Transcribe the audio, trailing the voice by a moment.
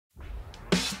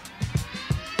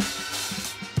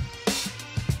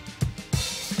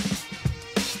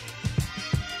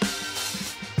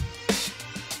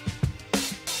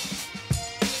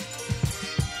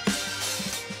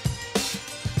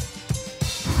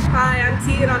Hi, I'm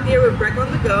T and I'm here with Breck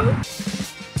on the Go.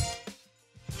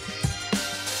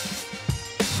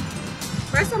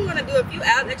 First, I'm going to do a few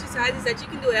ab exercises that you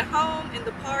can do at home, in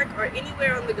the park, or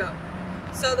anywhere on the go.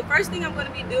 So the first thing I'm going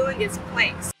to be doing is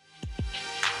planks.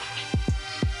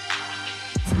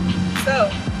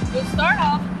 So you'll start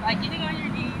off by getting on your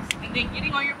knees and then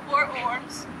getting on your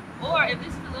forearms. Or if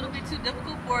this is a little bit too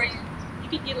difficult for you, you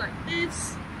can get like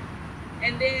this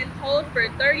and then hold for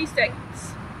 30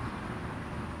 seconds.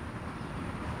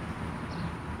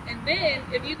 And then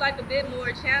if you'd like a bit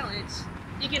more challenge,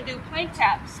 you can do plank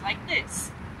taps like this.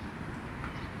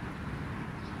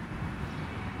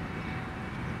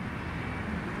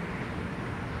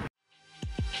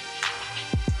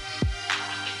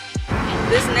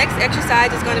 This next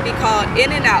exercise is going to be called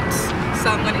in and outs.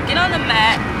 So I'm going to get on the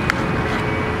mat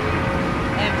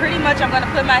and pretty much I'm going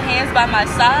to put my hands by my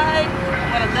side.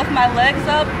 I'm going to lift my legs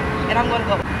up and I'm going to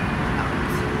go out,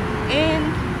 in,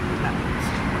 out,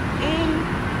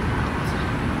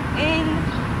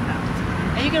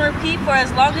 and you can repeat for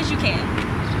as long as you can.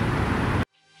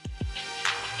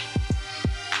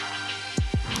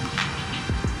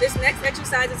 This next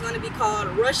exercise is going to be called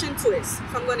Russian twist.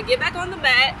 So I'm going to get back on the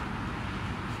mat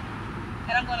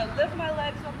and I'm going to lift my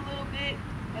legs up a little bit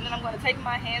and then I'm going to take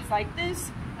my hands like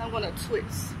this and I'm going to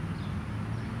twist.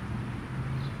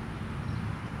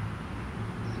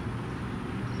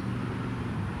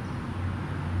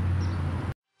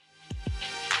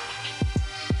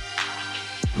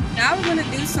 Now we're going to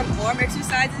do some arm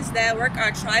exercises that work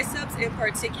our triceps in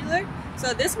particular.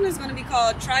 So this one is going to be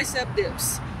called tricep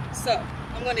dips. So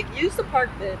I'm going to use the park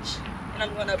bench and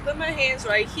I'm going to put my hands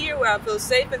right here where I feel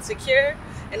safe and secure,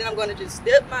 and then I'm going to just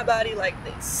dip my body like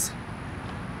this.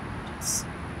 Just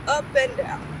up and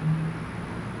down,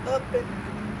 up and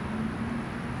down.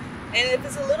 And if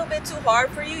it's a little bit too hard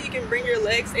for you, you can bring your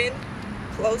legs in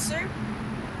closer,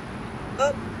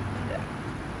 up and down.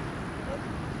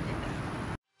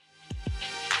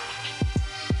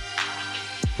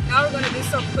 Now we're going to do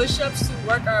some push-ups to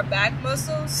work our back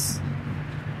muscles.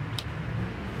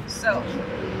 So,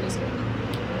 let's go.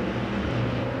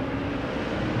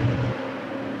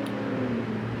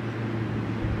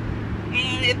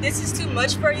 And if this is too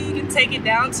much for you, you can take it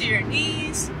down to your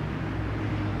knees.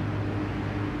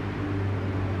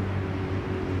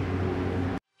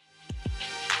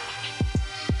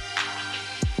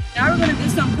 Now we're going to do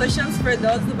some push-ups for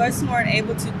those of us who aren't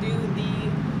able to do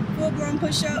the full-blown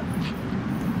push-up.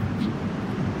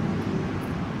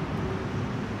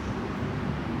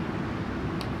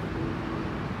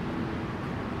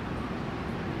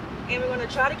 And we're going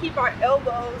to try to keep our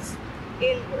elbows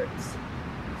inwards.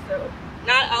 So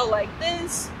not out like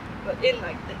this, but in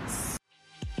like this.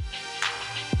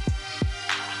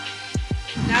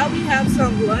 Now we have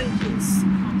some lunges.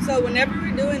 So whenever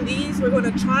we're doing these, we're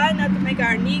going to try not to make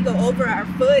our knee go over our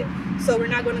foot. So we're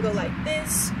not going to go like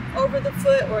this over the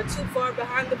foot or too far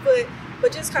behind the foot,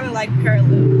 but just kind of like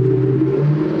parallel.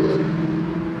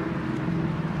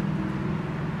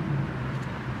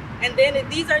 And then if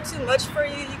these are too much for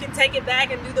you, you can take it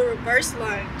back and do the reverse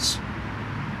lunge.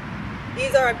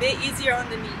 These are a bit easier on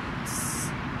the knees.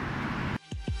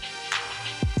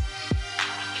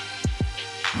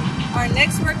 Our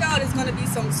next workout is going to be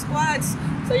some squats.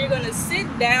 So you're going to sit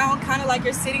down, kind of like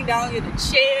you're sitting down in a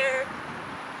chair.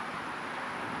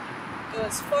 Go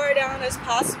as far down as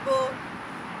possible.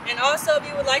 And also, if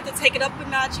you would like to take it up a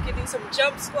notch, you can do some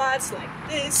jump squats like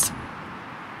this.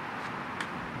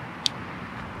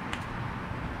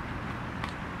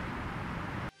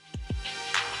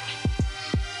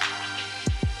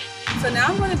 So now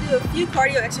I'm going to do a few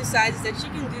cardio exercises that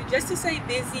you can do just to stay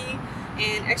busy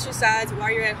and exercise while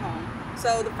you're at home.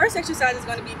 So the first exercise is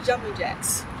going to be jumping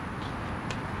jacks.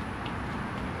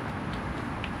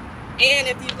 And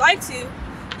if you'd like to,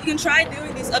 you can try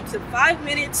doing these up to 5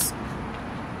 minutes.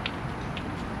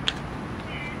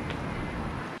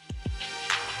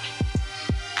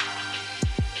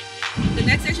 The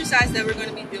next exercise that we're going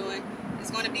to be doing is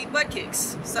going to be butt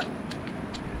kicks. So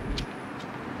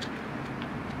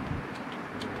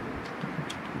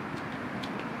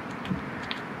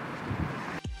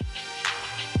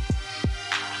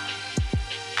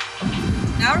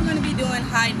now we're going to be doing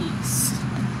high knees.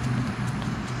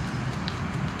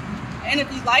 And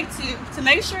if you'd like to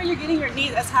make sure you're getting your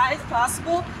knees as high as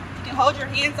possible, you can hold your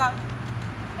hands up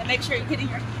and make sure you're hitting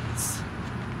your knees.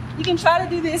 You can try to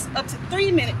do this up to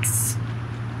 3 minutes.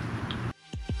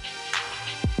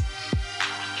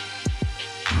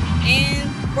 And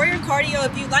for your cardio,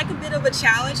 if you'd like a bit of a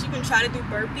challenge, you can try to do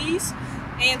burpees.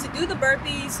 And to do the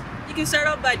burpees, you can start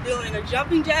off by doing a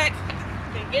jumping jack,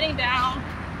 then getting down,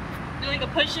 doing a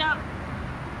push-up,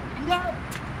 and go,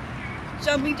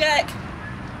 jumping jack,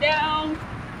 down,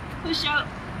 push up,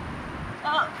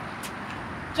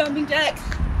 jumping jack.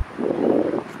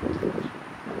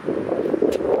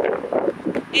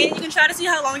 And you can try to see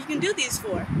how long you can do these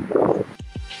for.